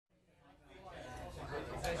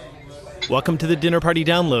Welcome to the Dinner Party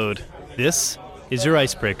Download. This is your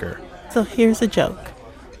icebreaker. So here's a joke.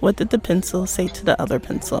 What did the pencil say to the other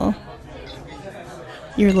pencil?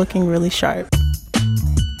 You're looking really sharp.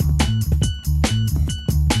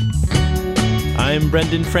 I'm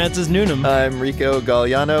Brendan Francis Noonan. I'm Rico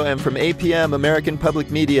Galliano, and from APM American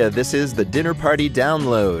Public Media, this is the Dinner Party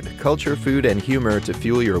Download. Culture, food, and humor to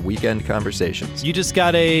fuel your weekend conversations. You just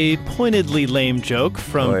got a pointedly lame joke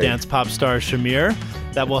from dance pop star Shamir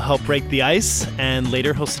that will help break the ice, and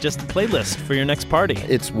later he'll suggest a playlist for your next party.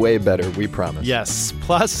 It's way better, we promise. Yes.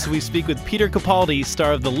 Plus, we speak with Peter Capaldi,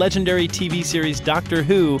 star of the legendary TV series Doctor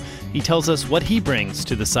Who. He tells us what he brings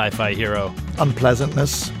to the sci-fi hero.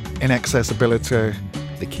 Unpleasantness, inaccessibility.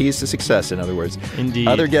 The keys to success, in other words. Indeed.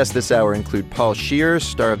 Other guests this hour include Paul Scheer,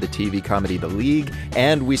 star of the TV comedy The League,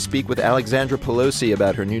 and we speak with Alexandra Pelosi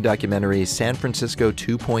about her new documentary, San Francisco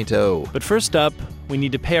 2.0. But first up, we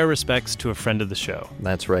need to pay our respects to a friend of the show.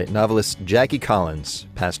 That's right. Novelist Jackie Collins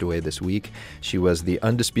passed away this week. She was the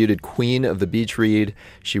undisputed queen of the beach read.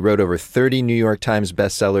 She wrote over 30 New York Times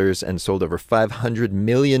bestsellers and sold over 500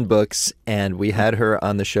 million books, and we had her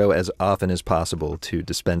on the show as often as possible to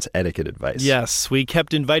dispense etiquette advice. Yes, we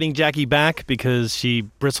kept inviting Jackie back because she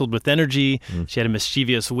bristled with energy, she had a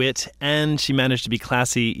mischievous wit, and she managed to be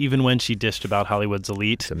classy even when she dished about Hollywood's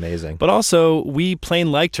elite. It's amazing. But also, we plain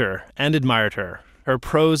liked her and admired her. Her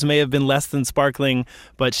prose may have been less than sparkling,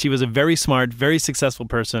 but she was a very smart, very successful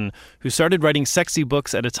person who started writing sexy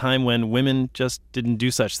books at a time when women just didn't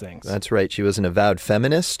do such things. That's right. She was an avowed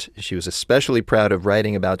feminist. She was especially proud of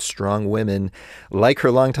writing about strong women, like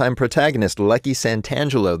her longtime protagonist, Lucky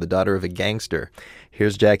Santangelo, the daughter of a gangster.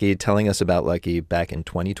 Here's Jackie telling us about Lucky back in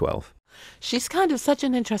 2012. She's kind of such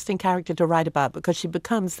an interesting character to write about because she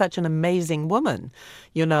becomes such an amazing woman,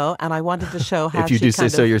 you know, and I wanted to show how if you do say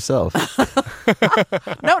so yourself.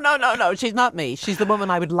 No. She's not me. She's the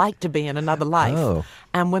woman I would like to be in another life. Oh.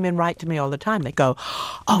 And women write to me all the time. They go,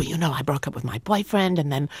 oh, you know, I broke up with my boyfriend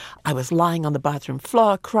and then I was lying on the bathroom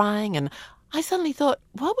floor crying and I suddenly thought,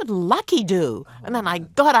 what would Lucky do? And then I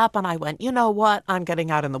got up and I went, you know what? I'm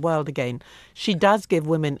getting out in the world again. She does give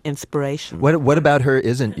women inspiration. What about her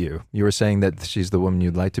isn't you? You were saying that she's the woman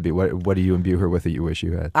you'd like to be. What do you imbue her with that you wish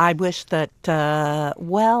you had? I wish that,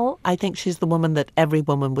 I think she's the woman that every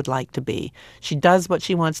woman would like to be. She does what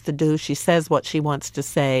she wants to do. She says what she wants to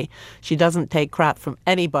say. She doesn't take crap from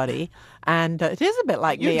anybody. And it is a bit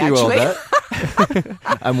like me, do actually. All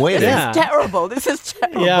that. I'm waiting. This is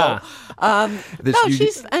terrible. Yeah.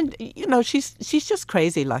 She's just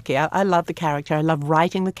crazy, Lucky. I love the character. I love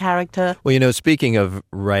writing the character. Well, you know, speaking of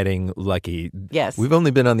writing Lucky, yes, we've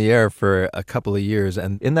only been on the air for a couple of years,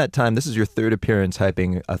 and in that time, this is your third appearance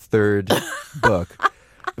hyping a third book.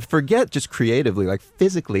 Forget just creatively, like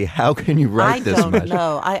physically, how can you write this much? I don't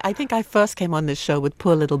know. I think I first came on this show with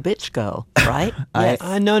Poor Little Bitch Girl, right? Yes.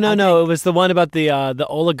 No. It was the one about the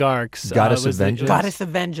oligarchs. Goddess of Vengeance? Goddess of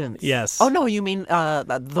Vengeance. Yes. Oh, no, you mean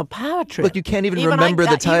the Power Trip. Look, you can't even remember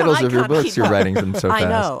the titles of your books. You're writing them so fast. I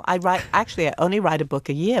know. I only write a book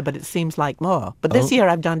a year, but it seems like more. But this year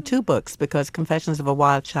I've done 2 books because Confessions of a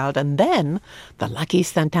Wild Child and then the Lucky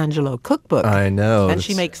Santangelo cookbook. I know. And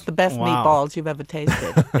she makes the best meatballs you've ever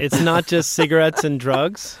tasted. It's not just cigarettes and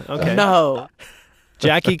drugs? Okay. No.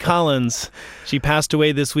 Jackie Collins. She passed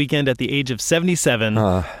away this weekend at the age of 77.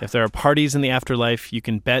 If there are parties in the afterlife, you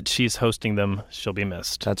can bet she's hosting them. She'll be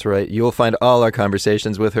missed. That's right. You'll find all our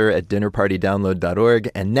conversations with her at dinnerpartydownload.org.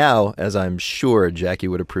 And now, as I'm sure Jackie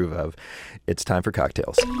would approve of, it's time for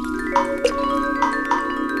cocktails.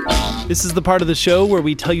 This is the part of the show where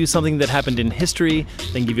we tell you something that happened in history,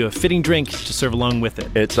 then give you a fitting drink to serve along with it.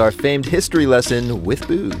 It's our famed history lesson with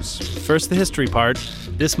booze. First, the history part.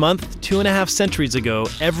 This month, 2.5 centuries ago,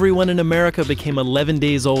 everyone in America became 11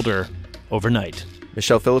 days older overnight.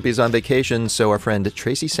 Michelle Phillippi's on vacation, so our friend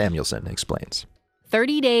Tracy Samuelson explains.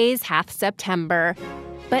 30 days hath September,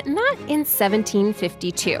 but not in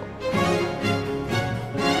 1752.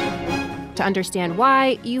 To understand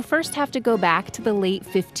why, you first have to go back to the late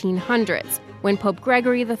 1500s, when Pope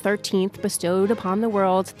Gregory XIII bestowed upon the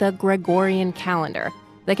world the Gregorian calendar,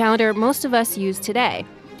 the calendar most of us use today.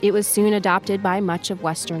 It was soon adopted by much of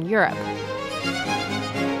Western Europe.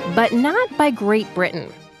 But not by Great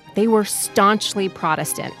Britain. They were staunchly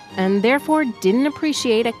Protestant, and therefore didn't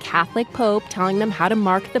appreciate a Catholic pope telling them how to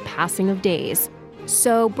mark the passing of days.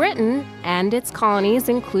 So Britain and its colonies,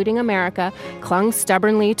 including America, clung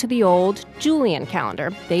stubbornly to the old Julian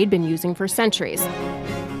calendar they'd been using for centuries.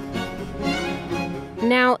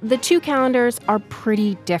 Now, the two calendars are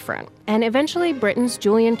pretty different, and eventually Britain's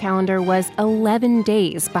Julian calendar was 11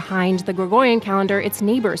 days behind the Gregorian calendar its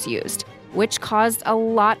neighbors used, which caused a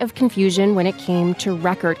lot of confusion when it came to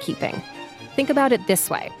record keeping. Think about it this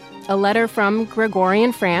way. A letter from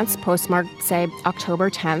Gregorian France, postmarked, say, October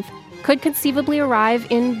 10th, could conceivably arrive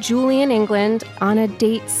in Julian England on a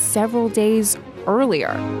date several days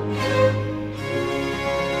earlier.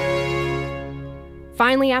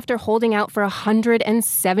 Finally, after holding out for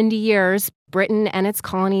 170 years, Britain and its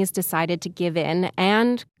colonies decided to give in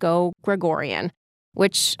and go Gregorian,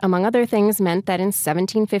 which, among other things, meant that in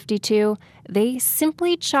 1752, they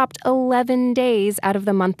simply chopped 11 days out of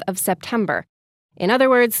the month of September. In other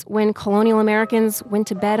words, when colonial Americans went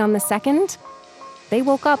to bed on the 2nd, they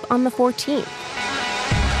woke up on the 14th.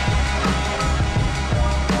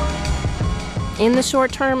 In the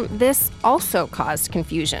short term, this also caused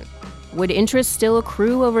confusion. Would interest still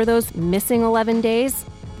accrue over those missing 11 days?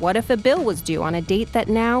 What if a bill was due on a date that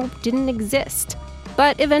now didn't exist?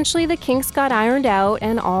 But eventually the kinks got ironed out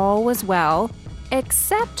and all was well,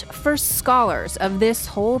 except for scholars of this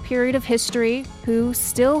whole period of history who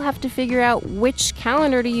still have to figure out which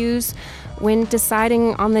calendar to use when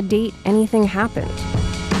deciding on the date anything happened.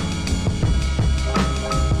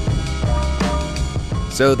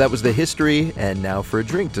 So that was the history, and now for a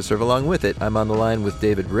drink to serve along with it. I'm on the line with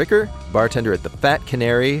David Ricker, bartender at the Fat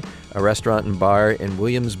Canary, a restaurant and bar in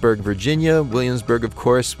Williamsburg, Virginia. Williamsburg, of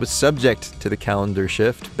course, was subject to the calendar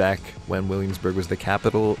shift back when Williamsburg was the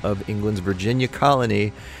capital of England's Virginia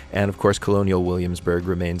colony. And, of course, colonial Williamsburg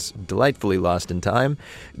remains delightfully lost in time.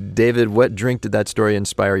 David, what drink did that story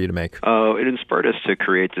inspire you to make? It inspired us to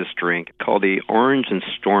create this drink called the Orange and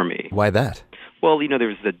Stormy. Why that? Well,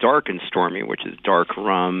 there's the dark and stormy, which is dark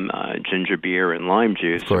rum, ginger beer, and lime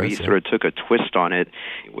juice. Of course, we sort of took a twist on it,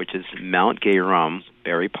 which is Mount Gay rum,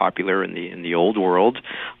 very popular in the old world.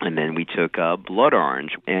 And then we took blood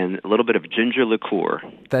orange and a little bit of ginger liqueur.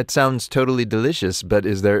 That sounds totally delicious, but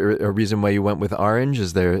is there a reason why you went with orange?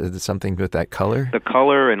 Is there something with that color? The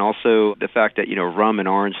color, and also the fact that, rum and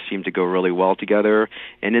orange seem to go really well together.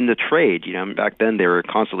 And in the trade, back then they were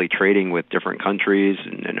constantly trading with different countries,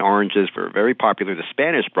 and oranges were very popular. The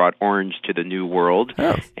Spanish brought orange to the New World,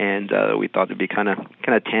 and we thought it'd be kind of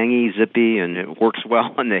tangy, zippy, and it works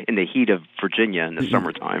well in the heat of Virginia in the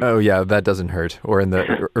summertime. Oh, yeah, that doesn't hurt. Or in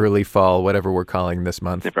the early fall, whatever we're calling this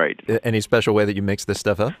month. Right. Any special way that you mix this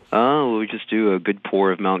stuff up? Oh, we just do a good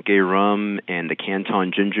pour of Mount Gay rum and the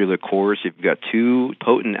Canton ginger liqueur. So you've got two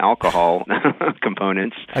potent alcohol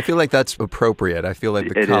components. I feel like that's appropriate. I feel like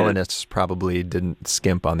the colonists probably didn't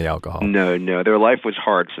skimp on the alcohol. No, their life was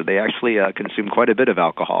hard, so they actually consumed quite a bit of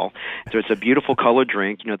alcohol. So it's a beautiful color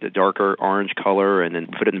drink, the darker orange color, and then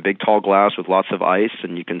put it in a big tall glass with lots of ice,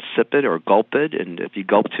 and you can sip it or gulp it, and if you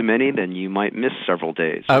gulp too many, then you might miss several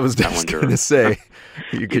days. I was just going to say,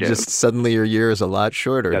 you could just suddenly your year is a lot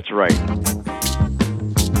shorter. That's right.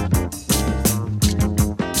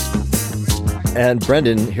 And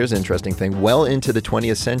Brendan, here's an interesting thing. Well into the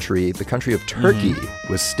 20th century, the country of Turkey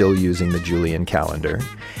was still using the Julian calendar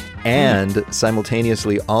and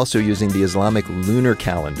simultaneously also using the Islamic lunar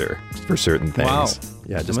calendar for certain things. Wow.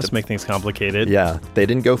 Yeah, just must make things complicated. Yeah, they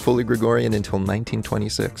didn't go fully Gregorian until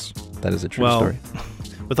 1926. That is a true story.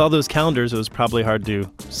 With all those calendars, it was probably hard to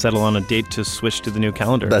settle on a date to switch to the new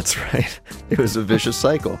calendar. That's right. It was a vicious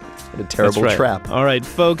cycle and a terrible trap. All right,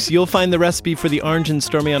 folks, you'll find the recipe for the Orange and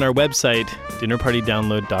Stormy on our website,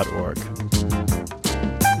 dinnerpartydownload.org.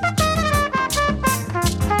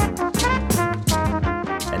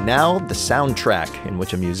 And now, the soundtrack in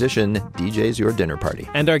which a musician DJs your dinner party.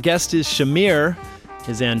 And our guest is Shamir.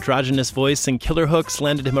 His androgynous voice and killer hooks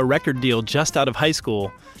landed him a record deal just out of high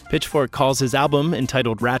school. Pitchfork calls his album,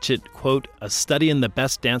 entitled Ratchet, quote, a study in the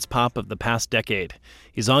best dance pop of the past decade.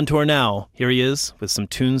 He's on tour now. Here he is with some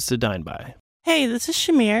tunes to dine by. Hey, this is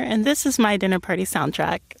Shamir, and this is my dinner party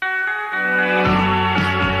soundtrack.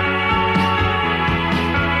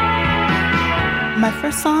 My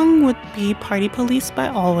first song would be Party Police by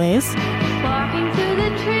Always. Walking through the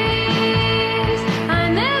trees, I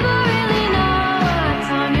never really know what's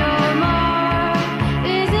on your mark.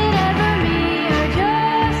 Is it ever me or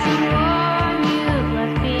just someone you've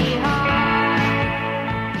left behind?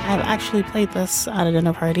 I've actually played this at a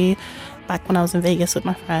dinner party back when I was in Vegas with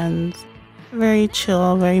my friends. Very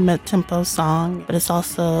chill, very mid-tempo song, but it's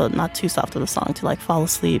also not too soft of a song to fall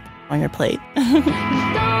asleep on your plate.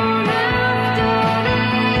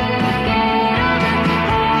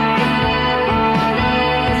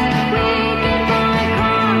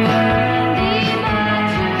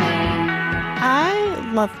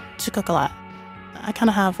 Love to cook a lot. I kind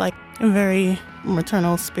of have a very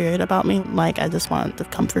maternal spirit about me. I just want to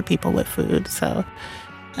comfort people with food. So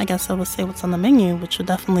I guess I would say what's on the menu, which would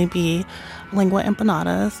definitely be lengua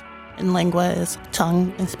empanadas. And lengua is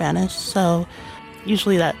tongue in Spanish. So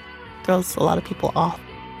usually that throws a lot of people off.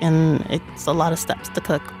 and it's a lot of steps to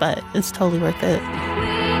cook, but it's totally worth it.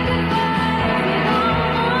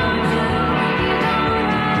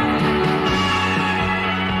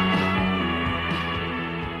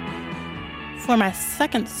 For my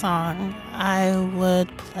second song, I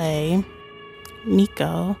would play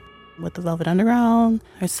Nico with the Velvet Underground,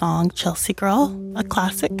 her song Chelsea Girl, a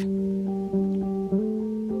classic.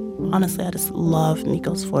 Honestly, I just love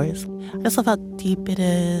Nico's voice. I just love how deep it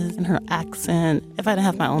is and her accent. If I didn't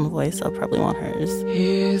have my own voice, I'd probably want hers.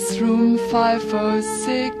 Here's room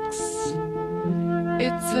 506.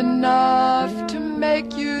 It's enough to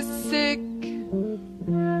make you sick.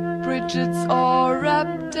 Bridget's all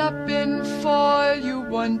wrapped up in foil. You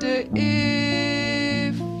wonder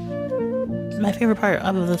if... My favorite part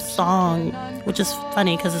of the song, which is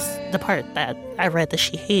funny because it's the part that I read that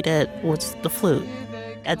she hated, was the flute.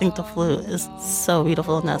 I think the flute is so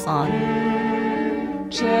beautiful in that song.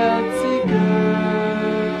 Chelsea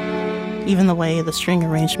girl. Even the way the string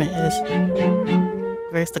arrangement is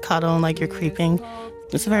very staccato and like you're creeping.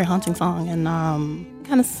 It's a very haunting song, and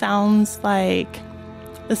kind of sounds like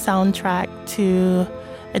the soundtrack to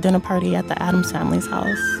a dinner party at the Addams family's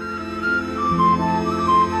house.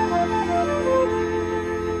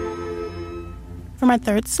 For my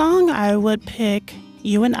third song, I would pick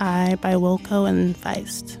You and I by Wilco and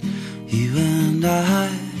Feist. You and I,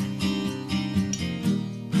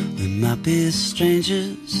 we might be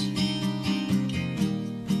strangers,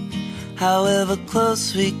 however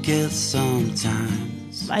close we get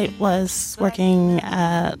sometimes. I was working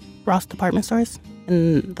at Ross department stores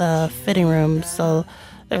in the fitting room, so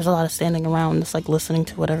there's a lot of standing around just like listening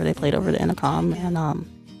to whatever they played over the intercom, and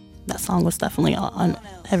that song was definitely on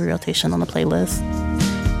heavy rotation on the playlist.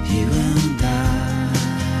 You and I,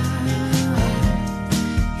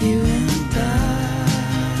 you and I,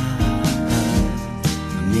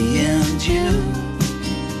 me and you,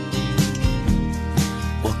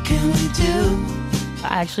 what can we do?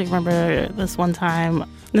 I actually remember this one time,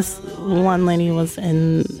 this one lady was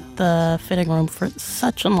in the fitting room for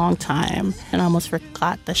such a long time, and I almost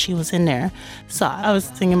forgot that she was in there. So I was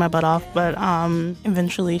singing my butt off, but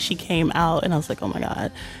eventually she came out, and I was like, oh my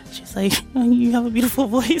God. She's like, you have a beautiful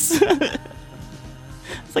voice. I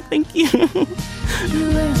was like, thank you.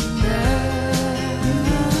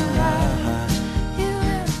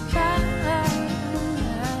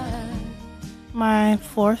 My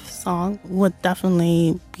fourth song would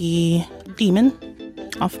definitely be Demon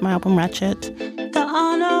off my album Ratchet. The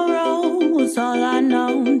honor roll was all I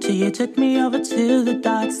know till you took me over to the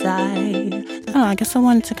dark side. I don't know, I guess I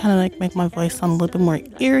wanted to kind of like make my voice sound a little bit more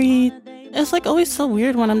eerie. It's like always so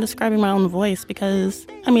weird when I'm describing my own voice because,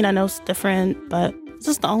 I mean, I know it's different, but it's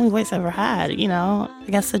just the only voice I ever had, you know? I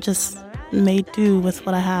guess I just made do with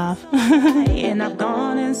what I have. And I've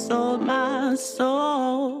gone and sold my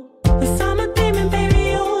soul. If I'm a demon,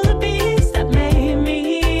 baby, you're the beast that made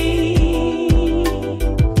me.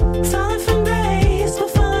 Falling from grace, but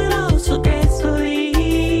falling off so gracefully.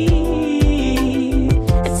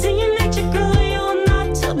 It's in your nature, girl, you're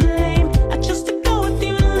not to blame. I chose to go with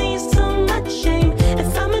you and leave so much shame.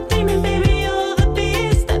 If I'm a demon, baby, you're the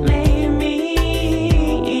beast that made me.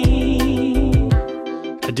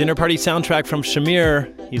 A dinner party soundtrack from Shamir.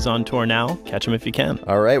 He's on tour now. Catch him if you can.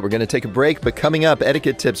 All right, we're going to take a break, but coming up,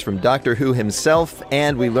 etiquette tips from Doctor Who himself,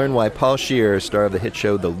 and we learn why Paul Scheer, star of the hit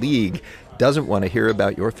show The League, doesn't want to hear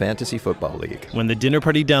about your fantasy football league. When the dinner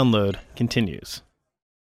party download continues.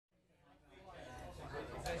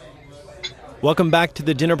 Welcome back to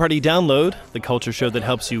the Dinner Party Download, the culture show that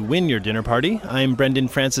helps you win your dinner party. I'm Brendan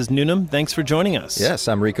Francis Noonan. Thanks for joining us. Yes,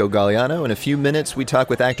 I'm Rico Galliano. In a few minutes, we talk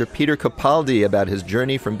with actor Peter Capaldi about his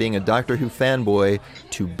journey from being a Doctor Who fanboy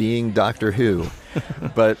to being Doctor Who.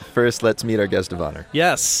 But first, let's meet our guest of honor.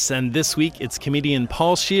 Yes, and this week it's comedian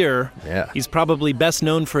Paul Scheer. Yeah. He's probably best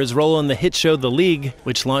known for his role on the hit show The League,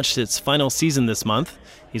 which launched its final season this month.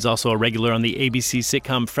 He's also a regular on the ABC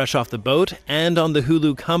sitcom Fresh Off the Boat and on the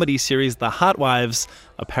Hulu comedy series The Hot Wives,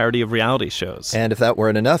 a parody of reality shows. And if that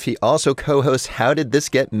weren't enough, he also co-hosts How Did This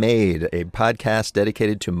Get Made, a podcast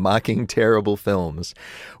dedicated to mocking terrible films.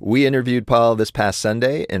 We interviewed Paul this past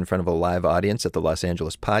Sunday in front of a live audience at the Los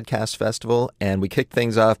Angeles Podcast Festival, and we kicked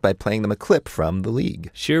things off by playing them a clip from The League.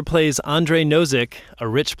 Scheer plays Andre Nozick, a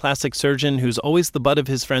rich plastic surgeon who's always the butt of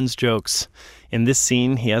his friends' jokes. In this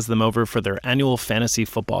scene, he has them over for their annual fantasy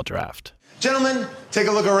football draft. Gentlemen, take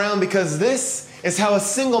a look around because this is how a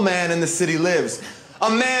single man in the city lives. A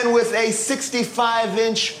man with a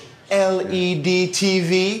 65-inch LED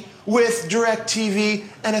TV with DirecTV,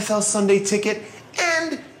 NFL Sunday ticket,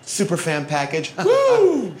 and Superfan package.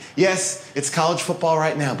 Woo! Yes, it's college football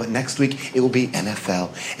right now, but next week it will be NFL,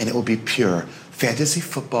 and it will be pure fantasy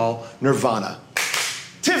football nirvana.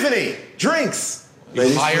 Tiffany, drinks.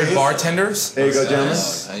 Ladies, Hired please. bartenders. There you go, gentlemen.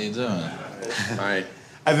 How you doing? All right.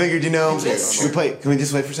 I figured, we play. Can we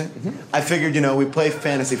just wait for a second? I figured, we play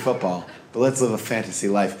fantasy football, but let's live a fantasy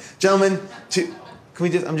life, gentlemen.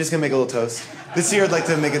 I'm just gonna make a little toast. This year, I'd like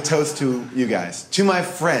to make a toast to you guys, to my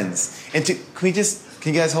friends, and can you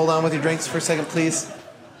guys hold on with your drinks for a second, please?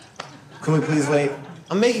 Can we please wait?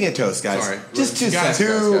 I'm making a toast, guys. Sorry. Just two Guys.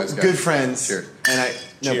 good friends. Cheers. And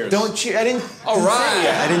Cheers. Don't cheer. I didn't. All right.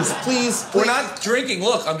 I didn't. Please. We're not drinking.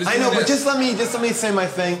 Look, I'm just. I know, doing but this. just let me say my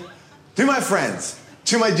thing. To my friends,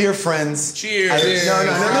 to my dear friends. Cheers. No,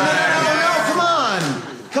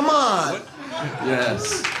 come on.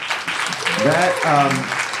 Yes.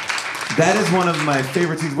 That is one of my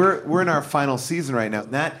favorite scenes. We're in our final season right now.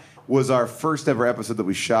 That was our first ever episode that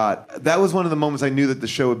we shot. That was one of the moments I knew that the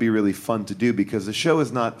show would be really fun to do because the show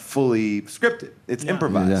is not fully scripted. It's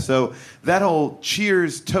improvised. Yeah. So that whole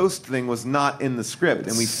cheers toast thing was not in the script.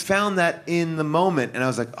 And we found that in the moment. And I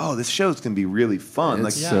was like, oh, this show's going to be really fun.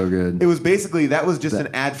 It's so good. It was basically, that was just an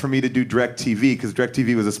ad for me to do DirecTV because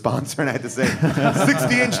DirecTV was a sponsor and I had to say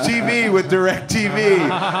 60-inch TV with DirecTV.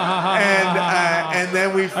 And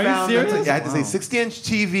then we found... Are you serious? I had to say 60-inch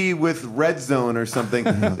TV with Red Zone or something.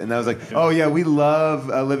 And I was like, oh yeah, we love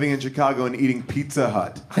living in Chicago and eating Pizza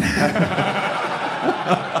Hut.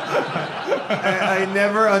 I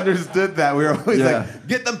never understood that. We were always like,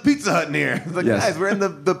 get them Pizza Hut in here. It's like, guys, we're in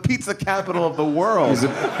the pizza capital of the world. So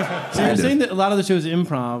you're saying that a lot of the show is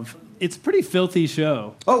improv. It's a pretty filthy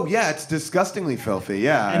show. Oh, yeah, it's disgustingly filthy,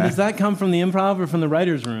 yeah. And does that come from the improv or from the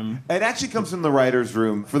writer's room? It actually comes from the writer's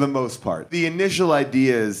room for the most part. The initial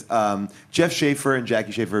idea is Jeff Schaffer and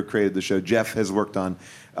Jackie Schaffer created the show. Jeff has worked on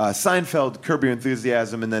Seinfeld, Curb Your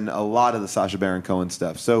Enthusiasm, and then a lot of the Sacha Baron Cohen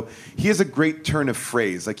stuff. So he has a great turn of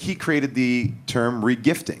phrase. Like, he created the term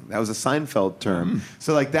regifting. That was a Seinfeld term.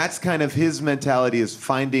 So, like, that's kind of his mentality, is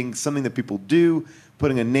finding something that people do,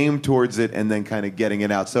 putting a name towards it, and then kind of getting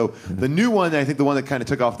it out. So the new one, I think the one that kind of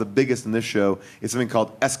took off the biggest in this show, is something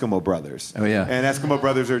called Eskimo Brothers. Oh, yeah. And Eskimo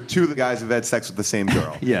Brothers are two of the guys who've had sex with the same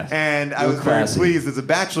girl. Yeah. And I was very pleased as a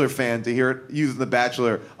Bachelor fan to hear it used in The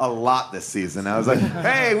Bachelor a lot this season. I was like,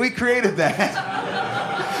 hey, we created that.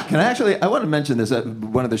 I want to mention this.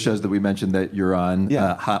 One of the shows that we mentioned that you're on,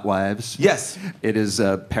 Hot Wives. Yes. It is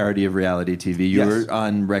a parody of reality TV. You were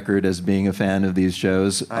on record as being a fan of these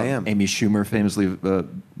shows. I am. Amy Schumer, famously a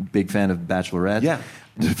big fan of Bachelorette. Yeah.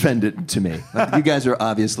 Defend it to me. Like, you guys are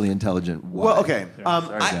obviously intelligent. Why? Well, okay.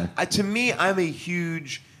 Sorry, to me, I'm a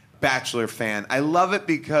huge Bachelor fan. I love it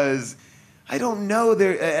because... I don't know.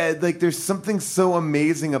 There's something so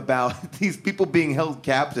amazing about these people being held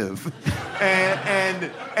captive,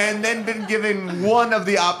 and then been given one of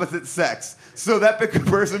the opposite sex. So that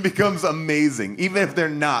person becomes amazing, even if they're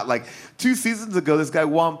not. Like 2 seasons ago, this guy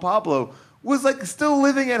Juan Pablo was like still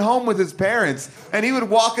living at home with his parents, and he would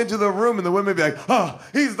walk into the room, and the women would be like, "Oh,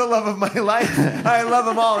 he's the love of my life. I love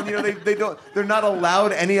him all." And they're not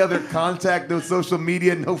allowed any other contact, no social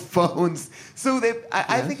media, no phones. So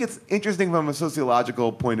I think it's interesting from a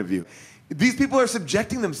sociological point of view. These people are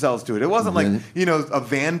subjecting themselves to it. It wasn't like, a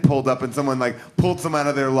van pulled up and someone like pulled someone out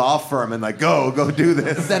of their law firm and like, go do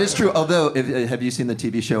this. That is true. Although, have you seen the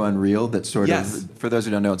TV show Unreal? That's sort of, for those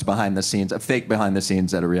who don't know, it's behind the scenes, a fake behind the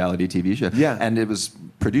scenes at a reality TV show. Yeah. And it was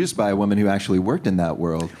produced by a woman who actually worked in that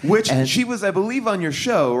world. She was, I believe, on your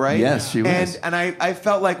show, right? Yes, she was. And I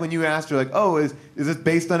felt like when you asked her, like, oh, is this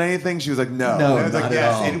based on anything? She was like, no. No, and I was not like, at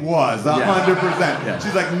yes, all. it was, 100%. Yeah.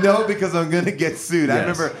 She's like, no, because I'm going to get sued. I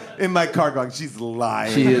Yes. remember in my car going, she's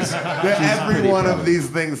lying. She is. Every one of these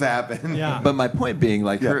things happen. Yeah. But my point being,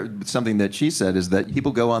 something that she said is that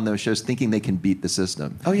people go on those shows thinking they can beat the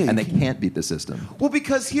system. Oh, yeah, And you they can't beat the system. Well,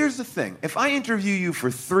 because here's the thing. If I interview you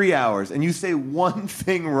for 3 hours and you say one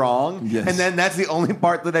thing wrong, Yes. and then that's the only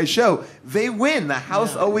part that I show, they win. The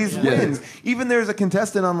house always wins. Even there's a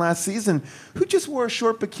contestant on last season who just wore a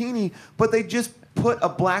short bikini, but they just put a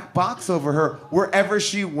black box over her wherever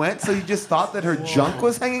she went, so you just thought that her junk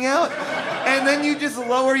was hanging out. And then you just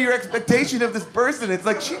lower your expectation of this person. It's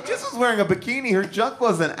like, she just was wearing a bikini, her junk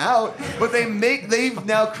wasn't out, but they've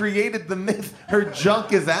now created the myth her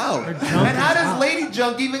junk is out. And how does Lady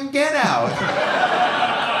Junk even get out?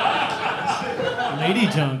 Lady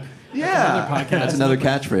Junk. Yeah. Another podcast. That's another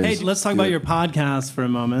catchphrase. Hey, let's talk about your podcast for a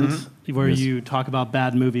moment, where you talk about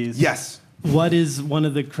bad movies. Yes. What is one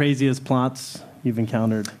of the craziest plots you've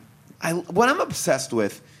encountered? What I'm obsessed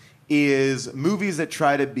with is movies that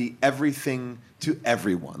try to be everything to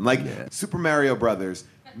everyone. Like Super Mario Brothers,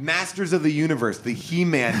 Masters of the Universe, the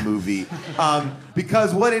He-Man movie.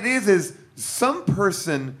 Because what it is some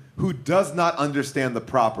person who does not understand the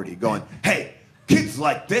property going, hey, kids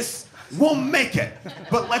like this won't make it.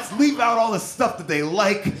 But let's leave out all the stuff that they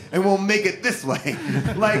like and we'll make it this way.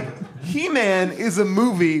 Like, He-Man is a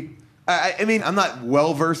movie. I mean, I'm not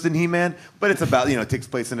well-versed in He-Man, but it's about, it takes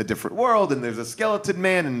place in a different world, and there's a skeleton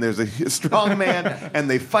man, and there's a strong man, and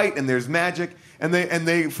they fight, and there's magic. And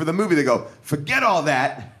they for the movie, they go, forget all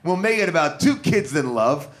that. We'll make it about two kids in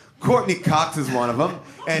love. Courtney Cox is one of them.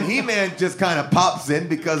 And He-Man just kind of pops in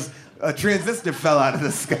because a transistor fell out of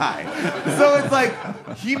the sky. So it's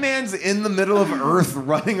like He-Man's in the middle of Earth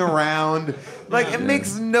running around. Like, it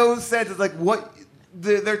makes no sense. It's like, what?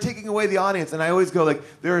 They're taking away the audience. And I always go, like,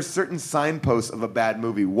 there are certain signposts of a bad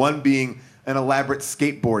movie. One being an elaborate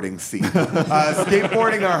skateboarding scene.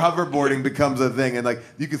 Skateboarding or hoverboarding becomes a thing. And, like,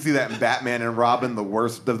 you can see that in Batman and Robin, the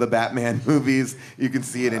worst of the Batman movies. You can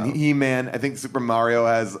see it in He-Man. I think Super Mario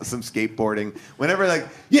has some skateboarding. Whenever, like,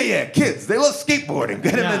 yeah, kids, they love skateboarding.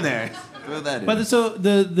 Get them in there. Throw that in. But so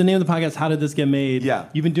the name of the podcast, How Did This Get Made? Yeah.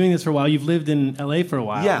 You've been doing this for a while. You've lived in LA for a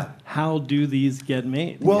while. Yeah. How do these get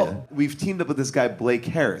made? Well, we've teamed up with this guy, Blake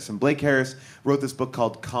Harris. And Blake Harris wrote this book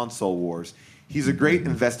called Console Wars. He's a great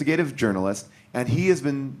investigative journalist, and he has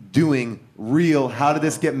been doing real How Did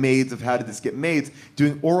This Get Mades of How Did This Get Mades,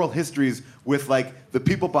 doing oral histories with, like, the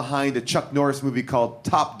people behind a Chuck Norris movie called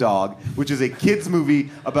Top Dog, which is a kids movie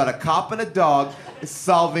about a cop and a dog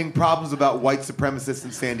solving problems about white supremacists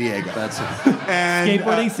in San Diego. That's it. And,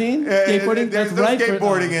 skateboarding scene? Skateboarding? There's That's no right.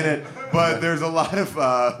 skateboarding in it, but there's a lot of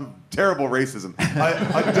terrible racism.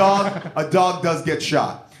 A dog does get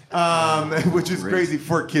shot. Which is crazy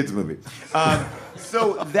for a kids' movie.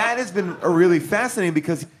 So that has been really fascinating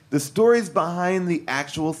because the stories behind the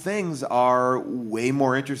actual things are way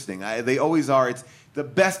more interesting. They always are. It's the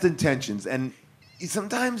best intentions, and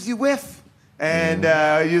sometimes you whiff. And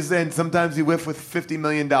sometimes you whiff with $50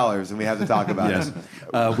 million, and we have to talk about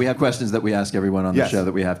it. We have questions that we ask everyone on the show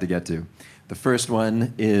that we have to get to. The first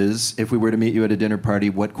one is, if we were to meet you at a dinner party,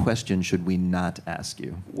 what question should we not ask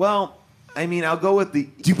you? Well, I mean, I'll go with do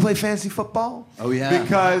you play fantasy football? Oh, yeah.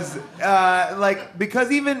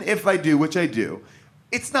 Because even if I do, which I do,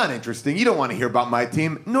 it's not interesting. You don't want to hear about my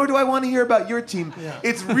team, nor do I want to hear about your team. Yeah.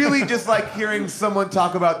 It's really just like hearing someone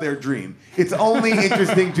talk about their dream. It's only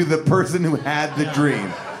interesting to the person who had the dream.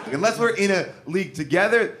 Unless we're in a league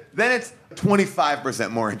together, then it's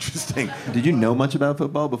 25% more interesting. Did you know much about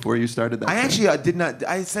football before you started that? I actually did not.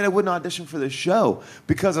 I said I wouldn't audition for the show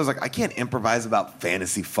because I was like, I can't improvise about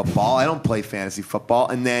fantasy football. I don't play fantasy football.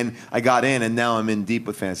 And then I got in, and now I'm in deep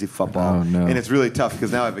with fantasy football. Oh, no. And it's really tough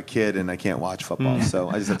because now I have a kid and I can't watch football. So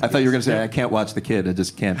I just have to I thought you were going to say, I can't watch the kid. I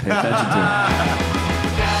just can't pay attention to him.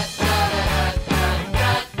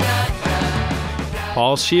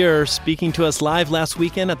 Paul Scheer speaking to us live last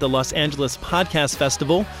weekend at the Los Angeles Podcast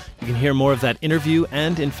Festival. You can hear more of that interview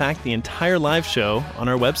and, in fact, the entire live show on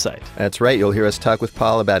our website. That's right. You'll hear us talk with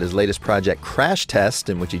Paul about his latest project, Crash Test,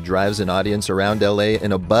 in which he drives an audience around L.A.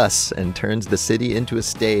 in a bus and turns the city into a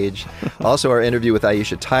stage. Also, our interview with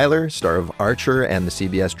Aisha Tyler, star of Archer and the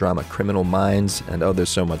CBS drama Criminal Minds, and there's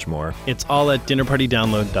so much more. It's all at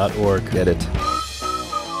dinnerpartydownload.org. Get it.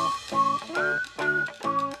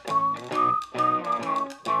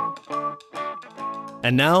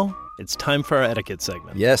 And now, it's time for our etiquette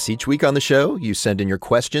segment. Yes, each week on the show, you send in your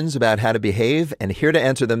questions about how to behave, and here to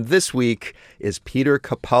answer them this week is Peter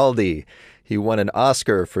Capaldi. He won an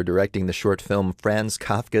Oscar for directing the short film Franz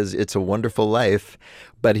Kafka's It's a Wonderful Life,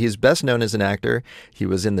 but he's best known as an actor. He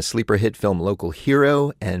was in the sleeper hit film Local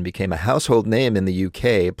Hero and became a household name in the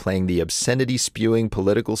UK, playing the obscenity-spewing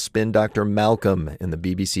political spin Dr. Malcolm in the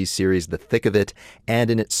BBC series The Thick of It and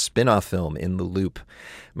in its spin-off film In the Loop.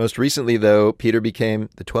 Most recently, though, Peter became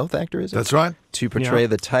the 12th actor, is it? That's right. To portray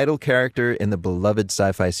the title character in the beloved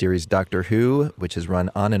sci-fi series Doctor Who, which has run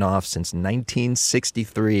on and off since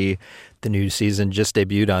 1963. The new season just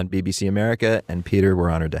debuted on BBC America, and Peter, we're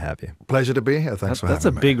honored to have you. Pleasure to be here. Thanks for having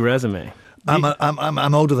me. That's a big resume.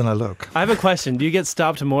 I'm older than I look. I have a question. Do you get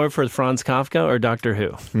stopped more for Franz Kafka or Doctor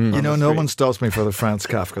Who? You know, no one stops me for the Franz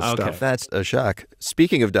Kafka stuff. That's a shock.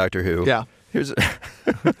 Speaking of Doctor Who, here's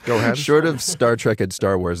Go ahead. Short of Star Trek and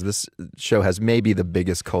Star Wars, this show has maybe the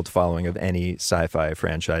biggest cult following of any sci-fi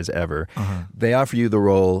franchise ever. They offer you the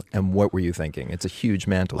role, and what were you thinking? It's a huge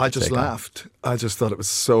mantle. I just laughed. I just thought it was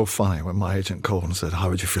so funny when my agent called and said, "How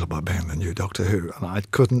would you feel about being the new Doctor Who?" And I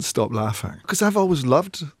couldn't stop laughing because I've always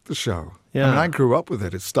loved the show. Yeah. I mean, I grew up with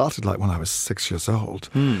it. It started like when I was 6 years old,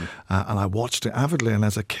 and I watched it avidly. And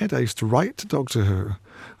as a kid, I used to write to Doctor Who,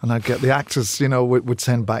 and I'd get the actors, would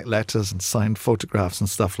send back letters and signed photographs and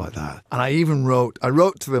stuff like that. And I even wrote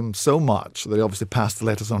to them so much that they obviously passed the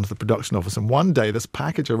letters on to the production office. And one day, this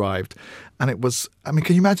package arrived, and it was, I mean,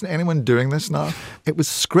 can you imagine anyone doing this now? It was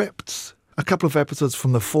scripts A couple of episodes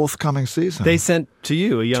from the forthcoming season. They sent to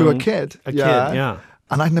you, to a kid. A kid, yeah.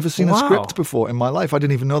 And I'd never seen a Wow. script before in my life. I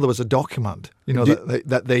didn't even know there was a document,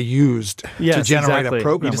 that they used to generate a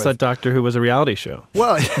program. You just with. thought Doctor Who was a reality show.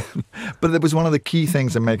 Well, but it was one of the key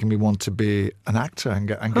things in making me want to be an actor and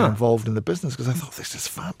get involved in the business, because I thought, this is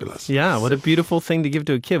fabulous. Yeah, what a beautiful thing to give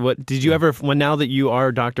to a kid. What did you ever, now that you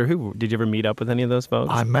are Doctor Who, did you ever meet up with any of those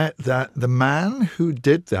folks? I met the man who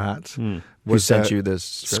did that. Who sent you this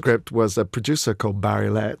script was a producer called Barry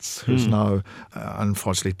Letts, who's now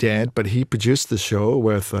unfortunately dead, but he produced the show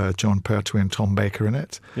with John Pertwee and Tom Baker in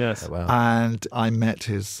it. Yes. Oh, wow. And I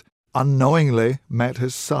unknowingly met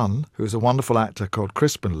his son, who's a wonderful actor called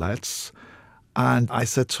Crispin Letts. And I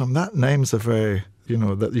said to him, that name's a very,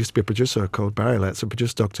 that used to be a producer called Barry Letts, who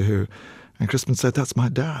produced Doctor Who. And Crispin said, that's my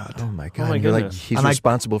dad. Oh, my God. my You're like, goodness. he's And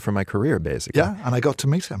responsible for my career, basically. Yeah, and I got to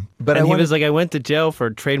meet him. But And he was like, I went to jail for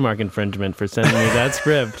trademark infringement for sending me that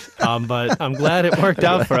script, but I'm glad it worked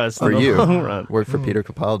out for us For in the you. long run. Worked for Peter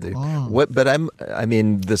Capaldi.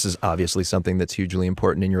 But this is obviously something that's hugely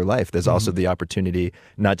important in your life. There's also the opportunity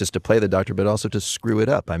not just to play the Doctor, but also to screw it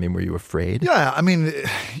up. I mean, were you afraid? Yeah, I mean,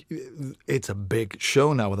 it's a big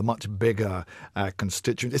show now with a much bigger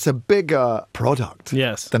constituent. It's a bigger product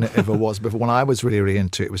than it ever was before. When I was really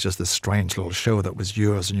into it, it was just this strange little show that was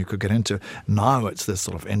yours and you could get into. Now it's this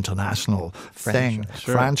sort of international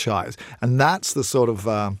franchise. And that's the sort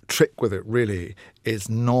of trick with it, really, is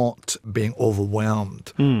not being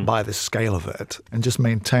overwhelmed by the scale of it and just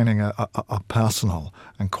maintaining a personal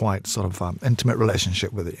and quite sort of intimate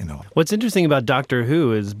relationship with it, What's interesting about Doctor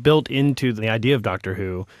Who is built into the idea of Doctor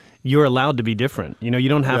Who, you're allowed to be different. You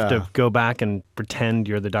don't have to go back and pretend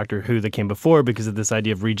you're the Doctor Who that came before because of this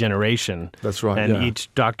idea of regeneration. That's right. And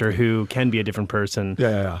each Doctor Who can be a different person.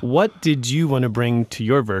 Yeah. What did you want to bring to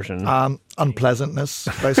your version? Unpleasantness,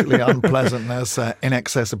 basically unpleasantness,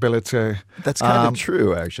 inaccessibility. That's kind of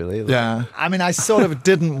true, actually. Yeah. I mean, I sort of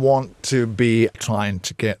didn't want to be trying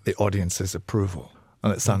to get the audience's approval.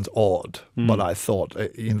 And it sounds odd, but I thought,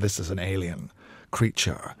 this is an alien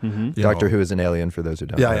creature. Doctor Who is an alien, for those who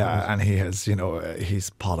don't know. Yeah, and he has, he's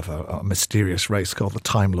part of a mysterious race called the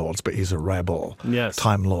Time Lords, but he's a rebel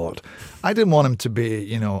Time Lord. I didn't want him to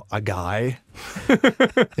be, a guy,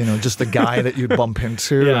 just a guy that you'd bump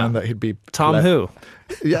into and that he'd be... Tom Who?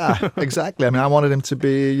 Yeah, exactly. I mean, I wanted him to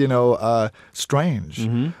be, strange.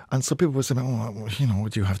 And so people would say,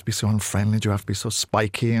 would you have to be so unfriendly? Do you have to be so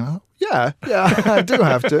spiky? Yeah, I do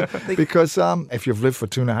have to. Because if you've lived for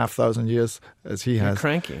 2,500 years, as he has, You're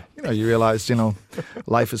cranky. You realize,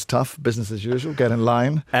 life is tough, business as usual, get in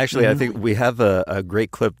line. Actually, I think we have a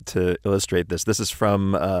great clip to illustrate this. This is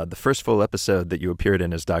from the first full episode that you appeared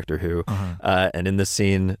in as Doctor Who. And in this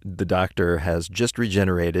scene, the Doctor has just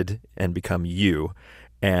regenerated and become you.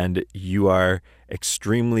 And you are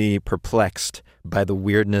extremely perplexed by the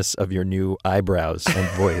weirdness of your new eyebrows and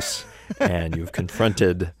voice. And you've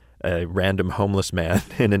confronted a random homeless man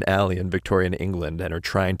in an alley in Victorian England and are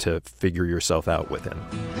trying to figure yourself out with him.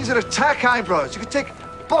 These are attack eyebrows. You could take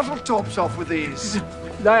bottle tops off with these.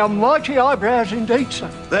 They are mighty eyebrows indeed, sir.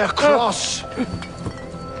 They're cross.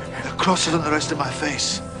 They're crosser than the rest of my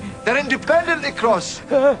face. They're independently cross.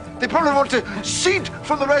 They probably want to cede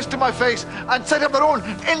from the rest of my face and set up their own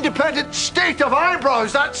independent state of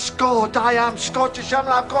eyebrows. That's Scot. I am Scottish.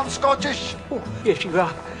 I've gone Scottish. Oh, yes, you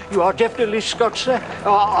are. You are definitely Scotch, sir.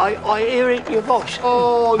 I hear it in your voice.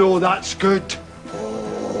 Oh, no, that's good.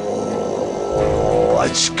 Oh,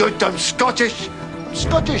 that's good. I'm Scottish. I'm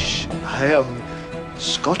Scottish. I am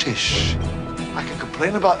Scottish. I can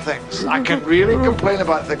complain about things. I can really complain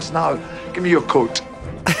about things. Now, give me your coat.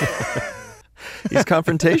 He's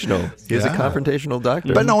confrontational. He's a confrontational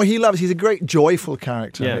doctor. But no, he's a great joyful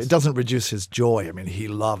character. Yes. It doesn't reduce his joy. I mean,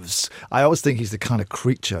 I always think he's the kind of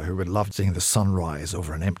creature who would love seeing the sunrise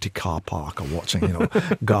over an empty car park or watching,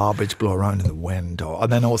 garbage blow around in the wind,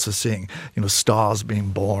 and then also seeing, stars being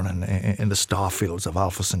born in the star fields of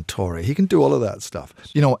Alpha Centauri. He can do all of that stuff.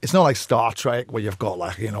 It's not like Star Trek where you've got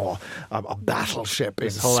a battleship in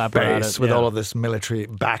space with all of this military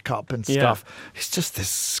backup and stuff. It's just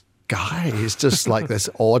this guy. He's just like this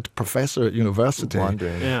odd professor at university,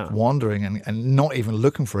 wandering and not even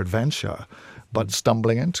looking for adventure, but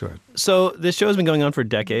stumbling into it. So this show has been going on for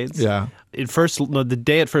decades. Yeah. The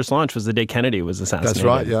day it first launched was the day Kennedy was assassinated. That's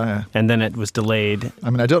right, yeah. And then it was delayed. I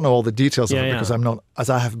mean, I don't know all the details of Yeah, it yeah. because I'm not, as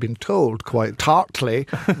I have been told quite tartly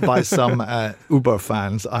by some Uber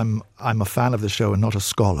fans, I'm a fan of the show and not a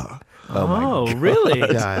scholar. Oh, really?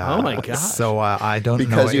 Yeah. Oh, my gosh. So I don't know.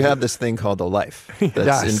 Because you have this thing called a life. That's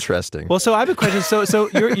Yes. interesting. Well, so I have a question. So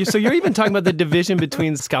you're even talking about the division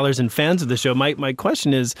between scholars and fans of the show. My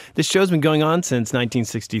question is, this show's been going on since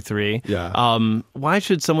 1963. Yeah. Why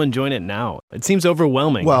should someone join it now? It seems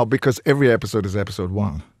overwhelming. Well, because every episode is episode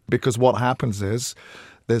 1. Because what happens is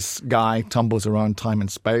this guy tumbles around time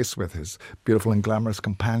and space with his beautiful and glamorous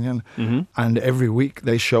companion, and every week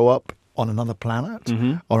they show up on another planet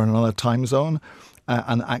or in another time zone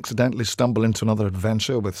and accidentally stumble into another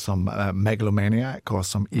adventure with some megalomaniac or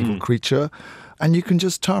some evil creature. And you can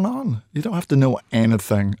just turn on. You don't have to know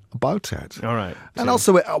anything about it. All right. And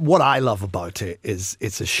also, what I love about it is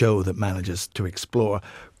it's a show that manages to explore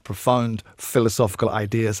profound philosophical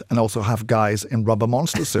ideas and also have guys in rubber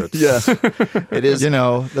monster suits. Yes, it is.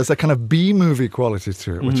 There's a kind of B-movie quality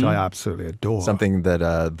to it, which I absolutely adore. Something that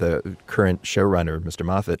the current showrunner, Mr.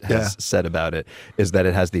 Moffat, has said about it is that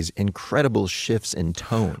it has these incredible shifts in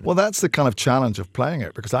tone. Well, that's the kind of challenge of playing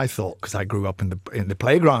it because I grew up in the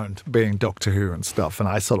playground being Doctor Who and stuff, and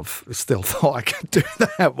I sort of still thought I could do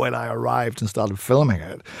that when I arrived and started filming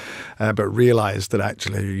it, but realized that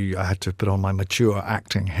actually I had to put on my mature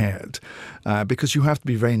acting head because you have to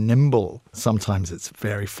be very nimble. Sometimes it's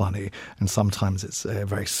very funny and sometimes it's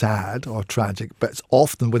very sad or tragic, but it's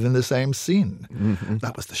often within the same scene.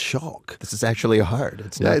 That was the shock. This is actually hard.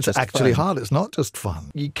 It's not just actually fun. hard. It's not just fun.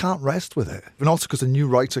 You can't rest with it. And also because a new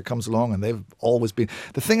writer comes along and they've always been...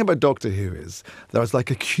 The thing about Doctor Who is there's like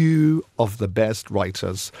a queue of the best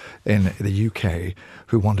writers in the UK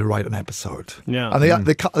who want to write an episode. Yeah. And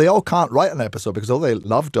they all can't write an episode because although they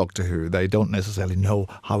love Doctor Who, they don't necessarily know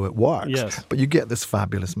how it works. Yes. But you get this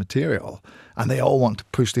fabulous material and they all want to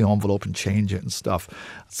push the envelope and change it and stuff.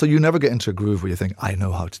 So you never get into a groove where you think, I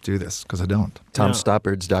know how to do this, because I don't. Tom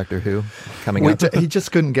Stoppard's Doctor Who coming up. He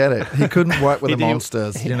just couldn't get it. He couldn't work with the didn't-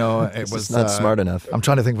 monsters. It was not smart enough. I'm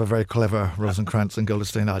trying to think of a very clever Rosencrantz and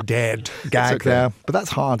Guildenstern are dead gag okay. there. But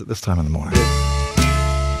that's hard at this time in the morning.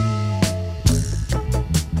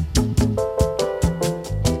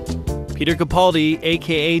 Peter Capaldi,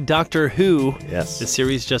 a.k.a. Doctor Who. Yes. The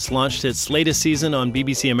series just launched its latest season on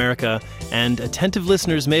BBC America, and attentive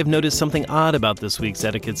listeners may have noticed something odd about this week's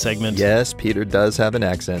etiquette segment. Yes, Peter does have an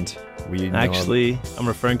accent. Actually, I'm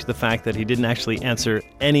referring to the fact that he didn't actually answer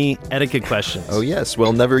any etiquette questions. Oh, yes.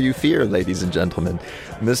 Well, never you fear, ladies and gentlemen.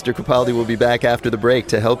 Mr. Capaldi will be back after the break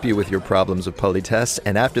to help you with your problems of politesse.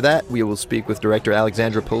 And after that, we will speak with director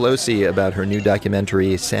Alexandra Pelosi about her new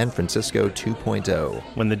documentary, San Francisco 2.0.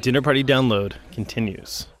 When the Dinner Party Download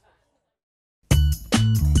continues.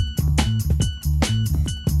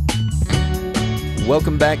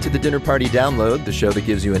 Welcome back to the Dinner Party Download, the show that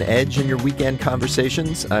gives you an edge in your weekend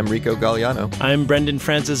conversations. I'm Rico Galliano. I'm Brendan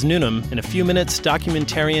Francis Noonan. In a few minutes,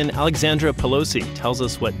 documentarian Alexandra Pelosi tells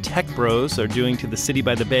us what tech bros are doing to the city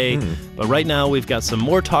by the bay. But right now, we've got some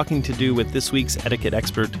more talking to do with this week's etiquette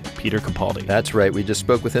expert, Peter Capaldi. That's right. We just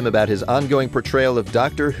spoke with him about his ongoing portrayal of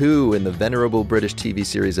Doctor Who in the venerable British TV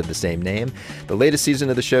series of the same name. The latest season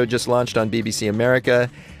of the show just launched on BBC America.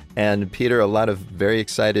 And Peter, a lot of very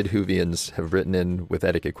excited Whovians have written in with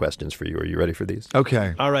etiquette questions for you. Are you ready for these?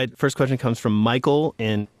 Okay. All right. First question comes from Michael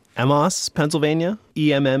in Emmaus, Pennsylvania.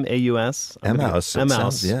 Emmaus. Emmaus.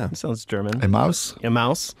 Emmaus. Yeah. It sounds German. Emmaus?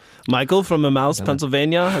 Emmaus. Michael from Emmaus,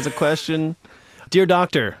 Pennsylvania has a question. Dear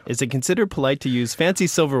doctor, is it considered polite to use fancy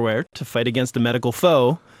silverware to fight against a medical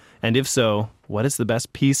foe? And if so, what is the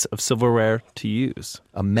best piece of silverware to use?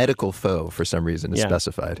 A medical foe, for some reason, is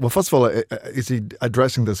specified. Well, first of all, is he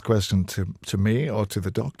addressing this question to me or to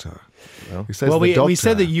the doctor? He says we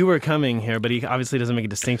said that you were coming here, but he obviously doesn't make a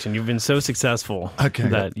distinction. You've been so successful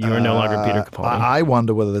that you are no longer Peter Capaldi. I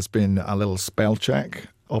wonder whether there's been a little spell check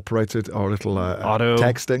operated or a little auto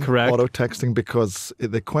texting, correct. auto texting, because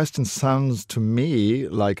the question sounds to me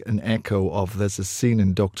like an echo of there's a scene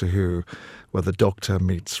in Doctor Who where the Doctor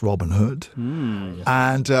meets Robin Hood,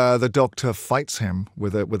 and the Doctor fights him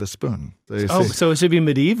with a spoon. So it should be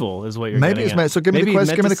medieval, is what you're maybe getting it's at. so. Give me Maybe the he question.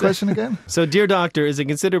 meant Give me to the question again. So, dear doctor, is it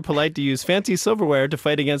considered polite to use fancy silverware to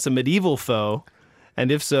fight against a medieval foe?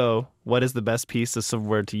 And if so, what is the best piece of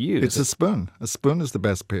silverware to use? It's a spoon. A spoon is the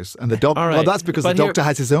best piece, and the doctor. All right. Well, that's because But the doctor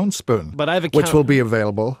has his own spoon, But I have a which will be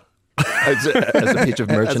available. as a piece of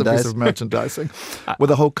merchandise. As a piece of merchandising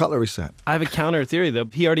with a whole cutlery set. I have a counter theory, though.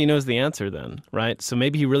 He already knows the answer then, right? So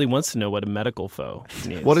maybe he really wants to know what a medical foe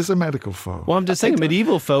means. What is a medical foe? Well, I'm just saying, a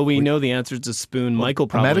medieval foe, we know the answer is a spoon. Michael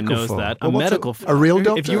probably medical knows foe. that. Well, A what's medical foe. a real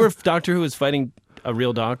doctor? If you were Doctor Who was fighting a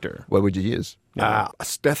real doctor. What would you use? A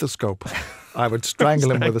stethoscope. I would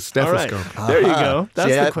strangle him with a stethoscope. All right. There you go.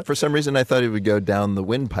 That's See, for some reason, I thought it would go down the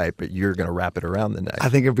windpipe, but you're going to wrap it around the neck. I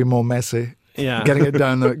think it'd be more messy. Yeah. Getting it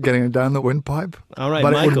down the windpipe. All right,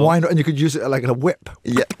 but it would Michael. wind up, and you could use it like a whip.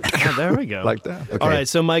 Yeah. Oh, there we go. Like that. Okay. All right,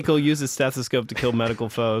 so Michael uses stethoscope to kill medical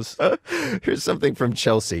foes. Here's something from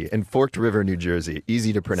Chelsea in Forked River, New Jersey.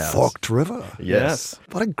 Easy to pronounce. Forked River. Yes.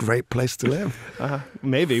 What a great place to live.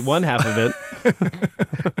 Maybe one half of it.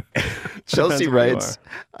 Chelsea Depends where you writes,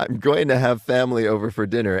 I'm going to have family over for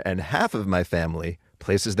dinner, and half of my family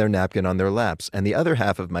places their napkin on their laps, and the other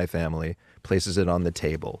half of my family places it on the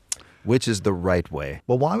table. Which is the right way?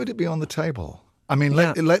 Well, why would it be on the table? I mean,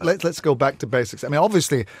 let's go back to basics. I mean,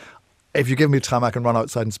 obviously, if you give me time, I can run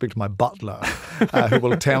outside and speak to my butler, who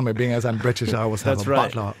will tell me, being as I'm British, I always have That's a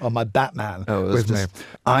right. butler or my Batman Oh, with that's me.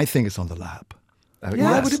 I think it's on the lap. Why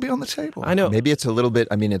yes. would it be on the table? I know. Maybe it's a little bit,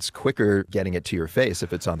 I mean, it's quicker getting it to your face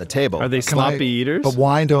if it's on the table. Are they sloppy eaters? But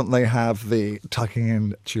why don't they have the tucking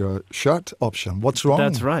into your shirt option? What's wrong?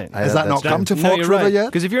 That's right. Has that not come to No, Forked you're River right. yet?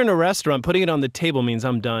 Because if you're in a restaurant, putting it on the table means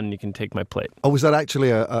I'm done. You can take my plate. Oh, is that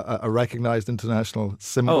actually a recognized international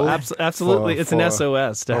symbol? Oh, absolutely. It's an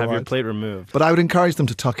SOS to all have your right. plate removed. But I would encourage them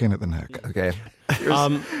to tuck in at the neck. Okay.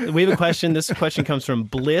 We have a question. This question comes from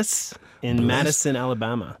Bliss in Madison,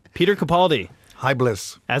 Alabama. Peter Capaldi, Hi,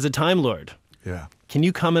 Bliss. as a Time Lord, Yeah. can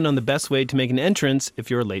you comment on the best way to make an entrance if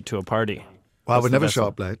you're late to a party? Well, I What's would the never best show one?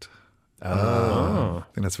 up late. Oh.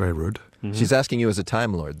 I think that's very rude. She's asking you as a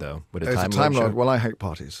Time Lord, though. Would As a Time Lord, well, I hate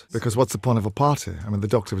parties. Because what's the point of a party? I mean, the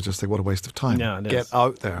Doctor would just say, what a waste of time. Yeah, it Get is.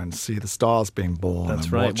 out there and see the stars being born. That's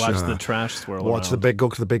and right. Watch uh, the trash swirl Watch around. go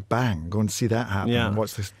to the Big Bang. Go and see that happen. Yeah. And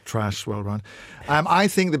watch this trash swirl around. I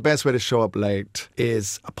think the best way to show up late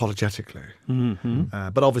is apologetically. Mm-hmm.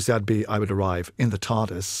 But obviously, I would arrive in the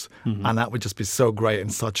TARDIS, and that would just be so great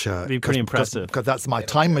and such a. Be pretty impressive. Because that's my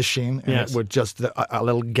time machine, and Yes. it would just a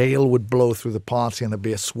little gale would blow through the party, and there'd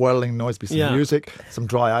be a swirling noise, be some Yeah. music, some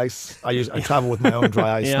dry ice. I travel with my own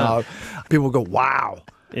dry ice Yeah. now. People would go, "Wow,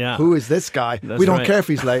 Yeah. who is this guy? That's we don't right. care if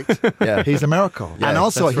he's late. Yeah. He's a miracle." Yeah, and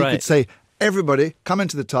also, that's he right. could say, "Everybody, come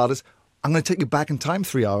into the TARDIS. I'm going to take you back in time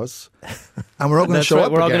 3 hours, and we're all going to That's show right.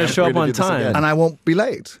 up We're all again, going to show up We're gonna on do this time. again. and I won't be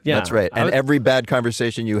late." Yeah. That's right. I And would- every bad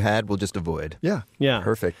conversation you had, we'll just avoid. Yeah. Yeah.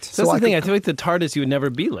 Perfect. So that's So the I thing. could- I feel like the TARDIS, you would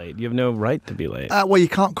never be late. You have no right to be late. Well, you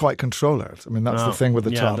can't quite control it. I mean, that's Oh, the thing with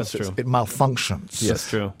the yeah, TARDIS. that's true. It malfunctions. Yes,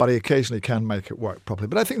 true. But he occasionally can make it work properly.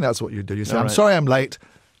 But I think that's what you do. You say, All "I'm right. sorry I'm late.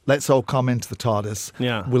 Let's all come into the TARDIS.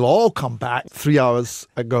 Yeah. We'll all come back 3 hours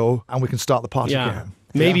ago, and we can start the party Yeah. again."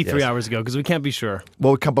 Maybe Yeah. 3 Yes. hours ago, because we can't be sure.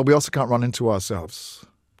 Well, but we also can't run into ourselves.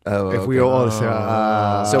 Oh, If we okay. all say,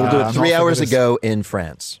 So we'll do I'm it not 3 hours for this. ago in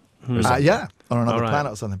France. or something. Yeah, on another All right.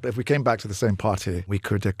 planet or something. But if we came back to the same party, we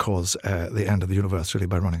could cause the end of the universe really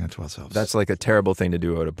by running into ourselves. That's like a terrible thing to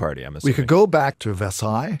do at a party, I'm assuming. We could go back to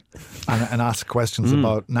Versailles and ask questions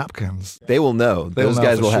about napkins. They will know. They'll Those know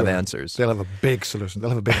guys for will have sure. answers. They'll have a big solution. They'll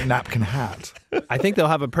have a big napkin hat. I think they'll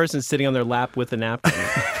have a person sitting on their lap with a napkin.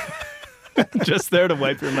 Just there to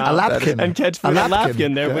wipe your mouth. A lapkin. And catch food. A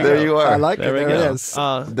lapkin. There we go. There you are. I like There it. we There go. it is.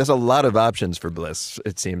 There's a lot of options for Bliss,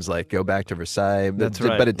 it seems like. Go back to Versailles. That's but,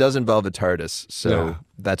 right. But it does involve a TARDIS, so Yeah.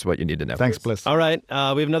 that's what you need to know. Thanks, Bliss. All right. We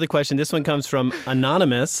have another question. This one comes from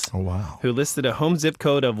Anonymous, Oh, wow. who listed a home zip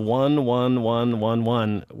code of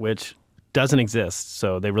 11111, which doesn't exist.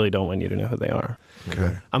 So they really don't want you to know who they are.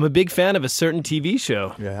 Okay. I'm a big fan of a certain TV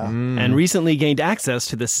show. Yeah. And recently gained access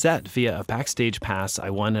to the set via a backstage pass I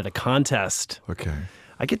won at a contest. Okay.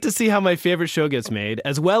 I get to see how my favorite show gets made,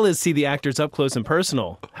 as well as see the actors up close and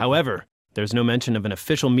personal. However, there's no mention of an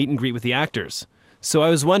official meet and greet with the actors. So I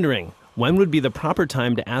was wondering, when would be the proper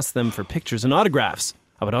time to ask them for pictures and autographs?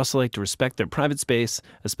 I would also like to respect their private space,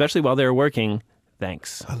 especially while they're working.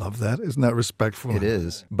 Thanks. I love that. Isn't that respectful? It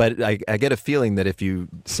is. But I get a feeling that if you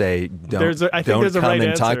say, I think don't there's a come right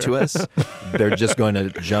and talk answer. to us, they're just going to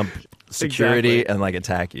jump security Exactly. and like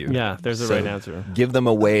attack you. Yeah, there's a So right answer. Give them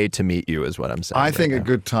a way to meet you is what I'm saying. I think right a now.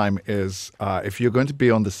 good time is if you're going to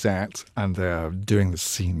be on the set and they're doing the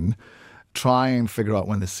scene, try and figure out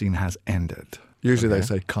when the scene has ended. Usually they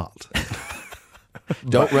say cut.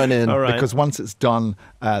 Don't run in. All right. Because once it's done,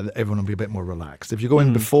 everyone will be a bit more relaxed. If you go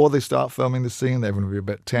in before they start filming the scene, everyone will be a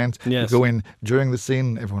bit tense. Yes. If you go in during the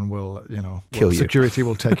scene, everyone will, Kill you. security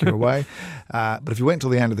will take you away. But if you wait until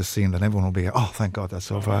the end of the scene, then everyone will be, oh, thank God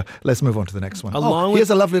that's over. Let's move on to the next one. Here's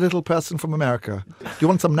a lovely little person from America. Do you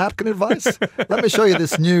want some napkin advice? Let me show you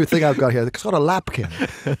this new thing I've got here. It's called a lapkin.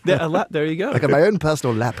 There you go. Like my own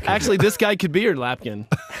personal lapkin. Actually, this guy could be your lapkin.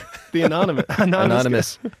 The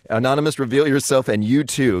anonymous. Anonymous, reveal yourself, and you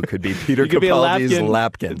too could be Peter You could be a Capaldi's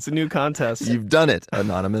lapkin. It's a new contest. You've done it,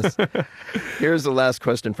 Anonymous. Here's the last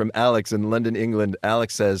question from Alex in London, England.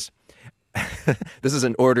 Alex says, this is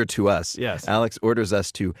an order to us. Yes. Alex orders us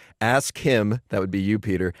to ask him, that would be you,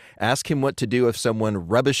 Peter, ask him what to do if someone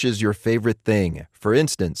rubbishes your favorite thing. For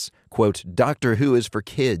instance, quote, Doctor Who is for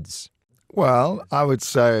kids. Well, I would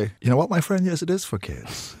say, you know what, my friend? Yes, it is for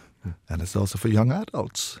kids. And it's also for young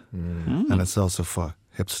adults. And it's also for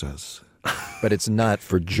hipsters. But it's not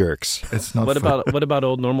for jerks. It's not What for about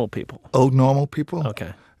old normal people? old normal people.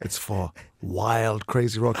 Okay. It's for wild,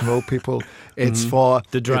 crazy rock and roll people. It's for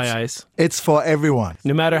The dry ice. It's for everyone.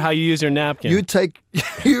 No matter how you use your napkin.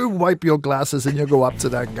 You wipe your glasses and you go up to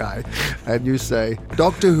that guy and you say,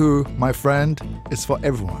 Doctor Who, my friend, is for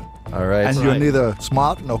everyone. All right. And you're neither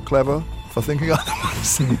smart nor clever for thinking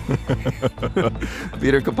otherwise.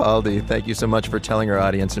 Peter Capaldi, thank you so much for telling our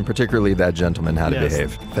audience, and particularly that gentleman, how to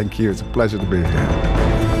behave. Thank you. It's a pleasure to be here.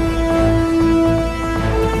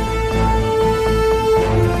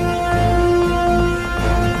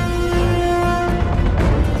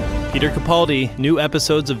 Peter Capaldi, new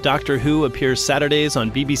episodes of Doctor Who appear Saturdays on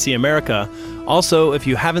BBC America. Also, if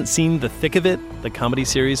you haven't seen The Thick of It, the comedy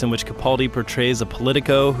series in which Capaldi portrays a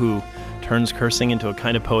politico who turns cursing into a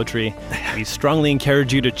kind of poetry, we strongly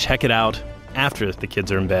encourage you to check it out after the kids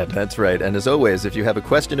are in bed. That's right. And as always, if you have a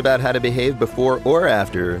question about how to behave before or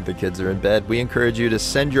after the kids are in bed, we encourage you to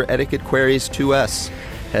send your etiquette queries to us.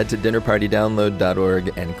 Head to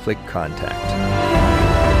dinnerpartydownload.org and click Contact.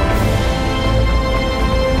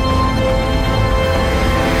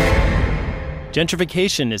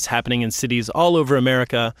 Gentrification is happening in cities all over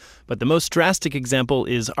America, but the most drastic example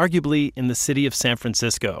is arguably in the city of San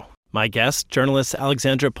Francisco. My guest, journalist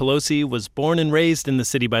Alexandra Pelosi, was born and raised in the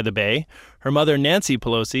city by the Bay. Her mother, Nancy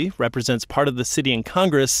Pelosi, represents part of the city in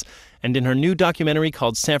Congress, and in her new documentary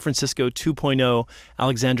called San Francisco 2.0,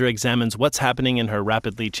 Alexandra examines what's happening in her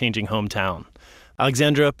rapidly changing hometown.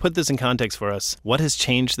 Alexandra, put this in context for us. What has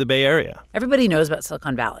changed the Bay Area? Everybody knows about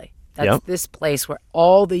Silicon Valley. That's this place where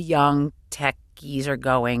all the young techies are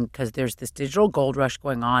going because there's this digital gold rush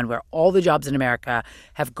going on where all the jobs in America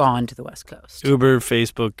have gone to the West Coast. Uber,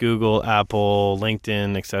 Facebook, Google, Apple,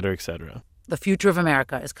 LinkedIn, et cetera, et cetera. The future of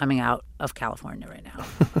America is coming out of California right now.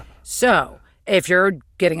 So if you're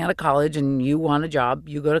getting out of college and you want a job,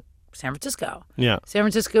 you go to San Francisco. Yeah. San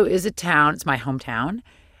Francisco is a town, it's my hometown,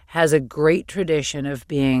 has a great tradition of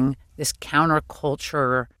being this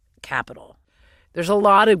counterculture capital. There's a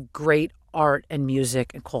lot of great art and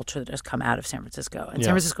music and culture that has come out of San Francisco. And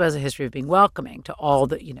San Francisco has a history of being welcoming to all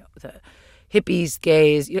the, the hippies,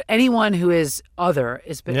 gays, anyone who is other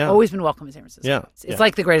has been always been welcome in San Francisco. Yeah. It's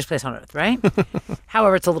like the greatest place on earth, right?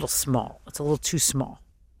 However, it's a little small. It's a little too small.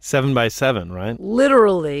 7 by 7, right?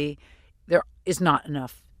 Literally, there is not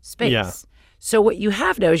enough space. Yeah. So what you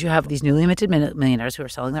have now is you have these newly minted millionaires who are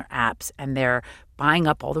selling their apps and they're buying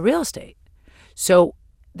up all the real estate. So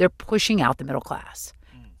they're pushing out the middle class.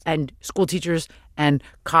 And school teachers and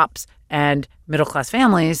cops and middle-class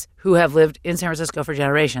families who have lived in San Francisco for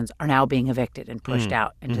generations are now being evicted and pushed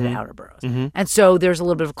out into the outer boroughs. And so there's a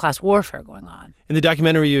little bit of class warfare going on. In the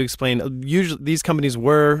documentary, you explain, usually these companies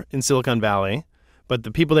were in Silicon Valley, but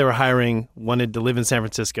the people they were hiring wanted to live in San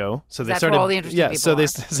Francisco. So they That's started, where all the interesting people so are.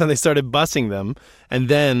 so they started busing them. And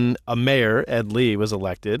then a mayor, Ed Lee, was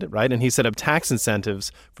elected, right? And he set up tax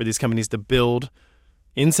incentives for these companies to build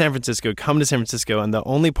in San Francisco, come to San Francisco, and the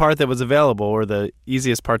only part that was available, or the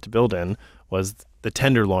easiest part to build in, was the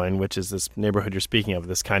Tenderloin, which is this neighborhood you're speaking of,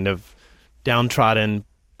 this kind of downtrodden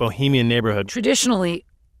bohemian neighborhood. Traditionally,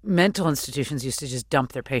 mental institutions used to just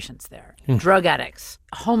dump their patients there. Drug addicts,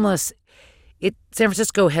 homeless. San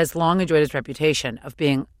Francisco has long enjoyed its reputation of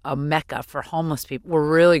being a mecca for homeless people. We're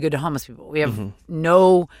really good to homeless people. We have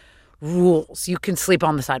no rules. You can sleep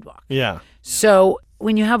on the sidewalk. Yeah. So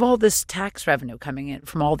when you have all this tax revenue coming in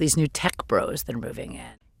from all these new tech bros that are moving in,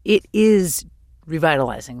 it is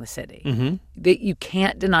revitalizing the city. That you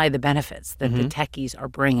can't deny the benefits that the techies are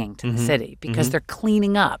bringing to the city because they're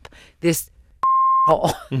cleaning up this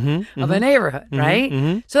hole of a neighborhood,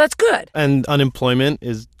 right? So that's good. And unemployment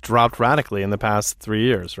is dropped radically in the past 3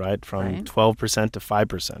 years, right? From 12% to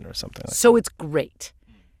 5% or something like that. So it's great.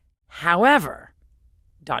 However,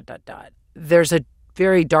 There's a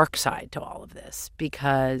very dark side to all of this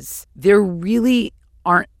because there really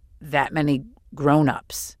aren't that many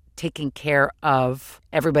grown-ups taking care of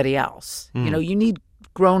everybody else. You know, you need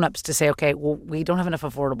grown-ups to say, okay, well, we don't have enough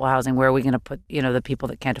affordable housing. Where are we going to put, the people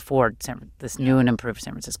that can't afford this new and improved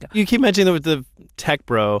San Francisco? You keep mentioning with the tech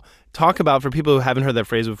bro. Talk about, for people who haven't heard that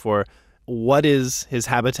phrase before, what is his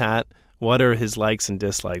habitat? What are his likes and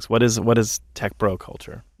dislikes? What is tech bro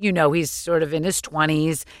culture? He's sort of in his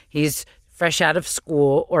 20s. He's fresh out of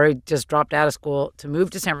school or just dropped out of school to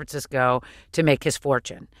move to San Francisco to make his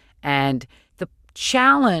fortune. And the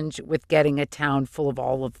challenge with getting a town full of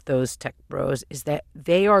all of those tech bros is that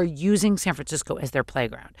they are using San Francisco as their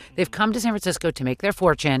playground. They've come to San Francisco to make their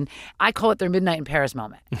fortune. I call it their midnight in Paris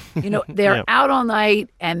moment. They're out all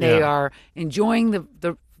night and they are enjoying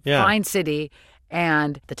the fine city.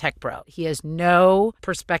 And the tech bro, he has no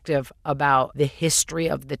perspective about the history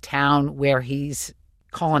of the town where he's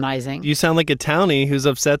colonizing. You sound like a townie who's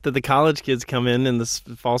upset that the college kids come in this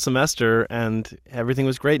fall semester and everything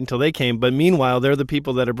was great until they came. But meanwhile, they're the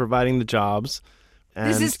people that are providing the jobs.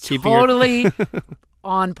 And this is totally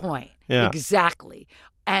on point. Yeah. Exactly.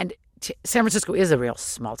 And San Francisco is a real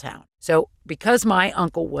small town. So because my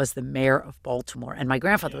uncle was the mayor of Baltimore and my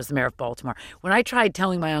grandfather was the mayor of Baltimore, when I tried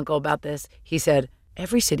telling my uncle about this, he said,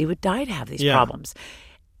 every city would die to have these problems.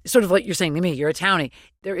 Sort of like you're saying to me, you're a townie.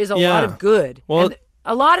 There is a lot of good. Well, and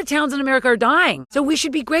a lot of towns in America are dying. So we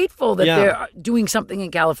should be grateful that they're doing something in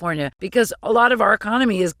California because a lot of our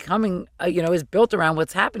economy is coming, is built around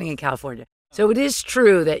what's happening in California. So it is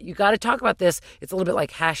true that you got to talk about this. It's a little bit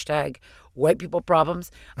like hashtag white people problems.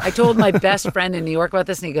 I told my best friend in New York about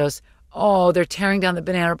this, and he goes, oh, they're tearing down the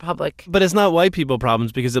Banana Republic. But it's not white people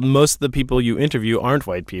problems because most of the people you interview aren't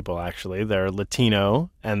white people, actually. They're Latino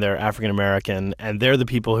and they're African-American, and they're the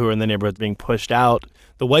people who are in the neighborhoods being pushed out.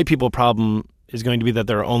 The white people problem is going to be that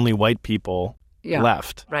there are only white people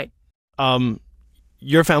left. Right.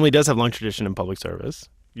 Your family does have long tradition in public service.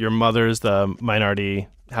 Your mother's the minority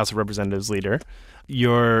House of Representatives leader.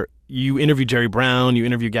 You interview Jerry Brown, you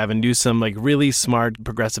interview Gavin Newsom, like really smart,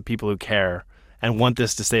 progressive people who care and want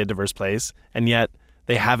this to stay a diverse place, and yet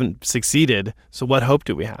they haven't succeeded. So what hope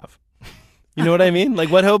do we have? You know what I mean? Like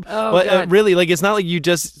what hope? Really, like it's not like you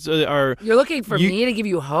just are... You're looking for me to give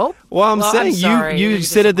you hope? Well, I'm saying you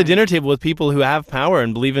sit at the dinner table with people who have power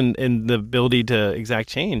and believe in the ability to exact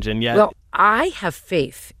change, and yet... Well, I have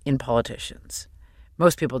faith in politicians.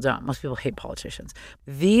 Most people don't. Most people hate politicians.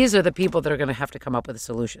 These are the people that are going to have to come up with the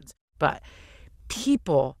solutions. But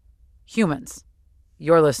people, humans,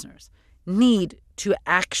 your listeners, need to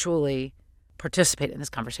actually participate in this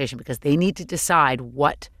conversation because they need to decide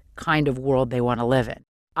what kind of world they want to live in.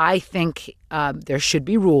 I think there should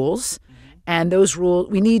be rules, and those rules,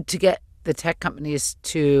 we need to get the tech companies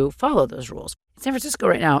to follow those rules. In San Francisco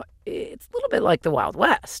right now, it's a little bit like the Wild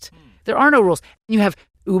West. There are no rules. You have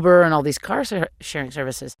Uber and all these car sharing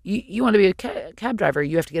services. You want to be a cab driver,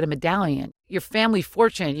 you have to get a medallion. Your family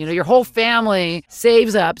fortune, your whole family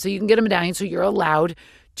saves up so you can get a medallion so you're allowed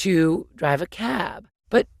to drive a cab.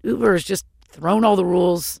 But Uber has just thrown all the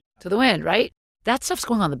rules to the wind, right? That stuff's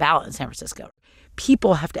going on the ballot in San Francisco.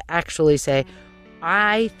 People have to actually say,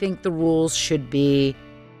 I think the rules should be...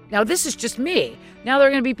 Now, this is just me. Now there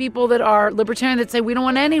are going to be people that are libertarian that say we don't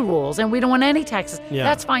want any rules and we don't want any taxes. Yeah.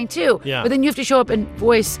 That's fine, too. Yeah. But then you have to show up and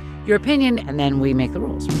voice your opinion, and then we make the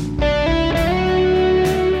rules.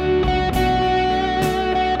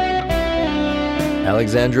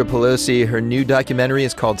 Alexandra Pelosi, her new documentary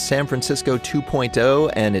is called San Francisco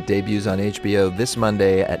 2.0, and it debuts on HBO this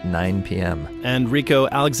Monday at 9 p.m. And Rico,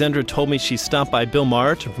 Alexandra told me she stopped by Bill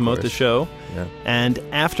Maher to promote the show. Yeah. And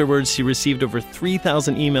afterwards, she received over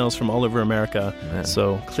 3,000 emails from all over America. Yeah.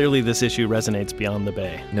 So clearly this issue resonates beyond the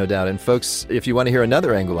Bay. No doubt. And folks, if you want to hear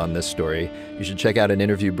another angle on this story, you should check out an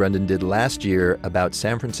interview Brendan did last year about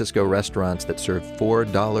San Francisco restaurants that serve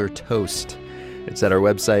 $4 toast. It's at our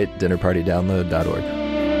website, dinnerpartydownload.org.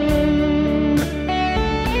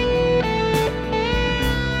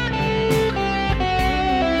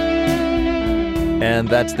 And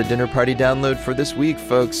that's the Dinner Party Download for this week,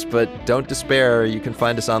 folks. But don't despair. You can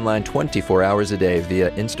find us online 24 hours a day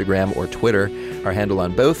via Instagram or Twitter. Our handle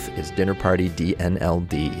on both is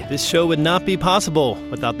DinnerPartyDNLD. This show would not be possible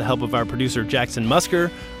without the help of our producer, Jackson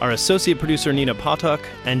Musker, our associate producer, Nina Potok,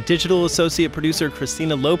 and digital associate producer,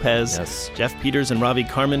 Christina Lopez. Yes. Jeff Peters and Ravi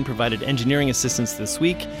Karman provided engineering assistance this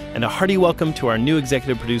week. And a hearty welcome to our new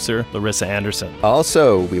executive producer, Larissa Anderson.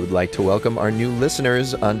 Also, we would like to welcome our new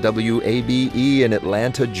listeners on WABE in in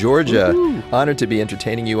Atlanta, Georgia. Honored to be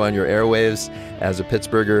entertaining you on your airwaves. As a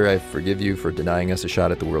Pittsburgher, I forgive you for denying us a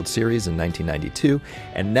shot at the World Series in 1992.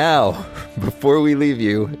 And now, before we leave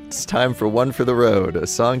you, it's time for One for the Road, a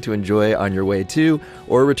song to enjoy on your way to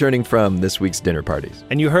or returning from this week's dinner parties.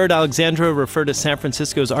 And you heard Alexandra refer to San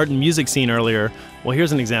Francisco's art and music scene earlier. Well,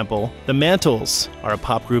 here's an example. The Mantles are a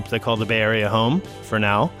pop group that call the Bay Area home, for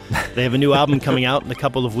now. They have a new album coming out in a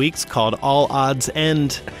couple of weeks called All Odds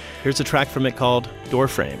End. Here's a track from it called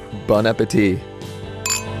Doorframe. Bon appetit.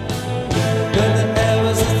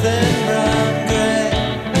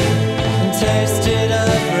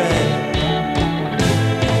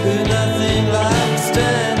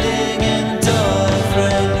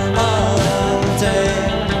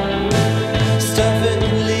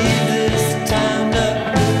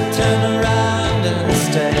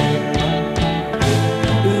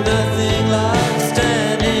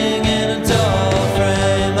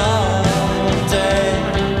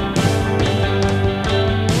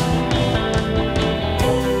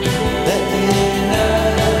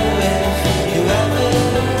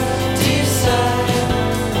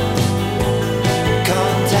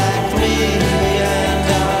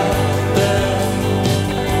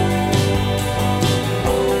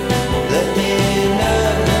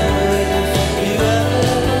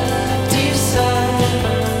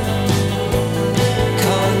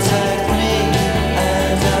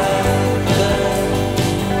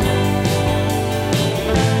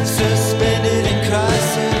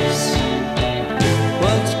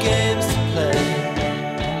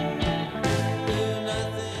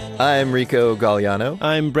 I'm Rico Galliano.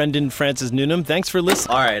 I'm Brendan Francis Noonan. Thanks for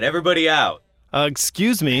listening. All right, everybody out.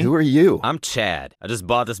 Excuse me. Who are you? I'm Chad. I just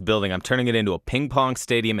bought this building. I'm turning it into a ping pong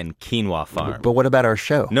stadium and quinoa farm. But what about our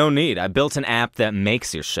show? No need. I built an app that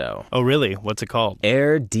makes your show. Oh, really? What's it called?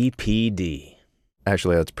 Air DPD.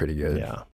 Actually, that's pretty good. Yeah.